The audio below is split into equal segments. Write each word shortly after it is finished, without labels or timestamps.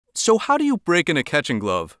So how do you break in a catching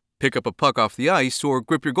glove, pick up a puck off the ice, or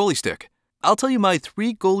grip your goalie stick? I'll tell you my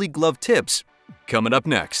 3 goalie glove tips coming up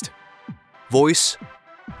next. Voice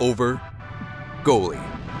over goalie.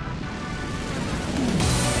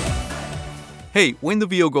 Hey, Wayne the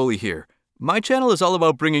VO Goalie here. My channel is all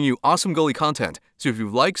about bringing you awesome goalie content, so if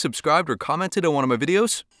you've liked, subscribed, or commented on one of my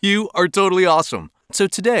videos, you are totally awesome. So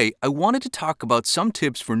today, I wanted to talk about some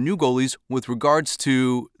tips for new goalies with regards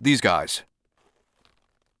to these guys.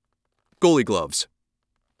 Goalie gloves.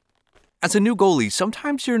 As a new goalie,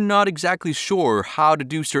 sometimes you're not exactly sure how to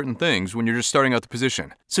do certain things when you're just starting out the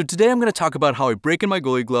position. So today I'm going to talk about how I break in my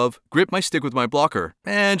goalie glove, grip my stick with my blocker,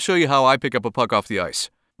 and show you how I pick up a puck off the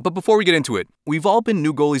ice. But before we get into it, we've all been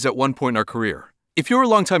new goalies at one point in our career. If you're a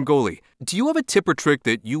longtime goalie, do you have a tip or trick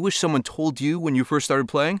that you wish someone told you when you first started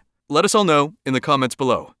playing? Let us all know in the comments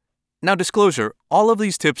below. Now, disclosure, all of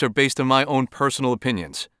these tips are based on my own personal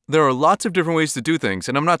opinions. There are lots of different ways to do things,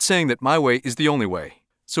 and I'm not saying that my way is the only way.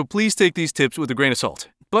 So please take these tips with a grain of salt,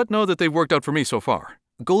 but know that they've worked out for me so far.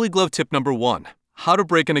 Goalie glove tip number 1, how to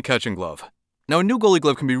break in a catching glove. Now, a new goalie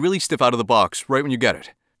glove can be really stiff out of the box right when you get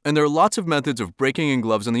it. And there are lots of methods of breaking in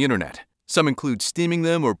gloves on the internet. Some include steaming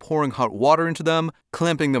them or pouring hot water into them,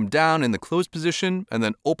 clamping them down in the closed position and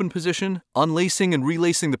then open position, unlacing and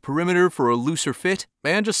relacing the perimeter for a looser fit,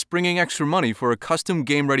 and just springing extra money for a custom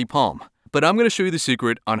game-ready palm. But I'm going to show you the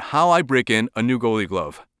secret on how I break in a new goalie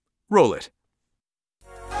glove. Roll it.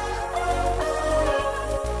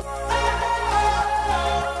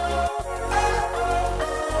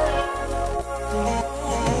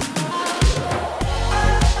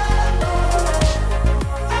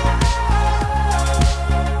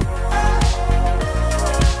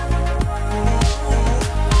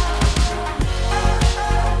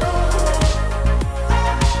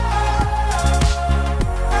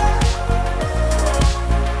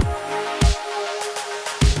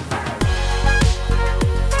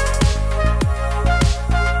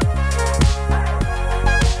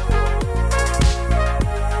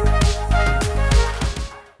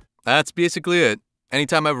 That's basically it.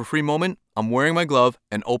 Anytime I have a free moment, I'm wearing my glove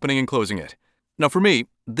and opening and closing it. Now for me,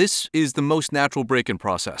 this is the most natural break-in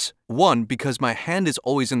process. 1, because my hand is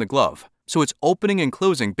always in the glove, so it's opening and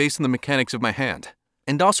closing based on the mechanics of my hand.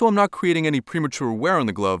 And also I'm not creating any premature wear on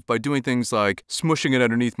the glove by doing things like smushing it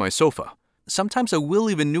underneath my sofa. Sometimes I will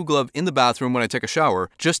leave a new glove in the bathroom when I take a shower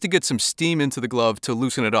just to get some steam into the glove to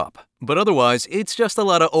loosen it up. But otherwise, it's just a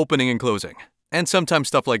lot of opening and closing. And sometimes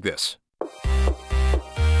stuff like this.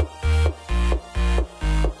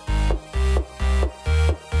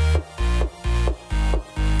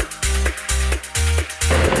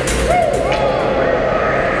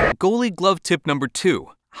 Goalie glove tip number 2,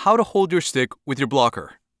 how to hold your stick with your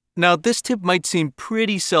blocker. Now this tip might seem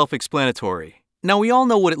pretty self-explanatory. Now we all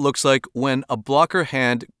know what it looks like when a blocker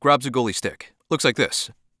hand grabs a goalie stick. Looks like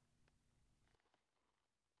this.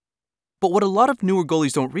 But what a lot of newer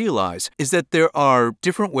goalies don't realize is that there are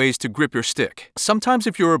different ways to grip your stick. Sometimes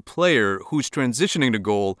if you're a player who's transitioning to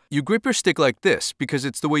goal, you grip your stick like this because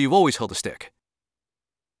it's the way you've always held a stick.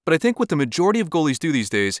 But I think what the majority of goalies do these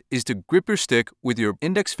days is to grip your stick with your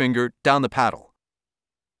index finger down the paddle.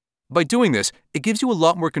 By doing this, it gives you a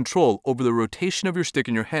lot more control over the rotation of your stick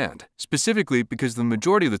in your hand, specifically because the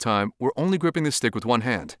majority of the time, we're only gripping the stick with one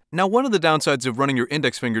hand. Now, one of the downsides of running your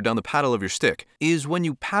index finger down the paddle of your stick is when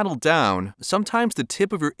you paddle down, sometimes the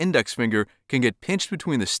tip of your index finger can get pinched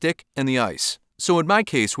between the stick and the ice. So in my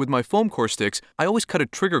case, with my foam core sticks, I always cut a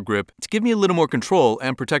trigger grip to give me a little more control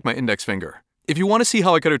and protect my index finger. If you want to see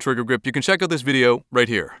how I cut a trigger grip, you can check out this video right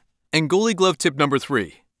here. And goalie glove tip number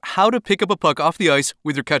 3, how to pick up a puck off the ice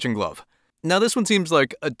with your catching glove. Now this one seems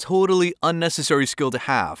like a totally unnecessary skill to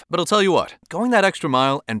have, but I'll tell you what, going that extra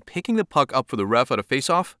mile and picking the puck up for the ref at a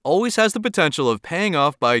face-off always has the potential of paying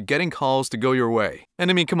off by getting calls to go your way.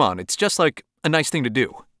 And I mean, come on, it's just like a nice thing to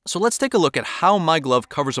do. So let's take a look at how my glove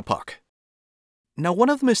covers a puck. Now one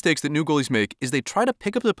of the mistakes that new goalies make is they try to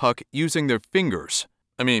pick up the puck using their fingers.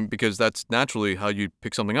 I mean, because that's naturally how you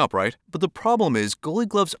pick something up, right? But the problem is goalie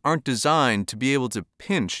gloves aren't designed to be able to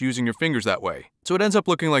pinch using your fingers that way. So it ends up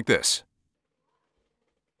looking like this.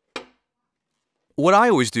 What I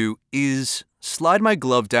always do is slide my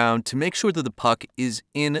glove down to make sure that the puck is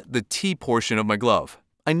in the T portion of my glove.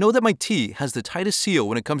 I know that my T has the tightest seal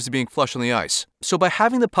when it comes to being flush on the ice. So by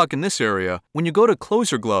having the puck in this area, when you go to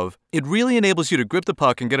close your glove, it really enables you to grip the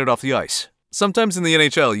puck and get it off the ice. Sometimes in the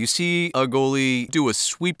NHL, you see a goalie do a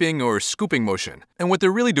sweeping or scooping motion, and what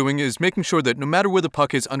they're really doing is making sure that no matter where the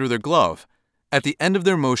puck is under their glove, At the end of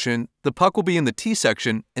their motion, the puck will be in the T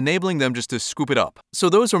section, enabling them just to scoop it up. So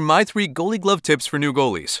those are my 3 goalie glove tips for new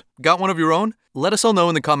goalies. Got one of your own? Let us all know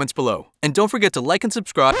in the comments below. And don't forget to like and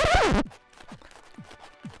subscribe.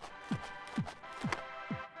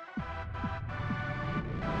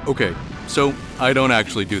 Okay, so I don't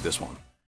actually do this one.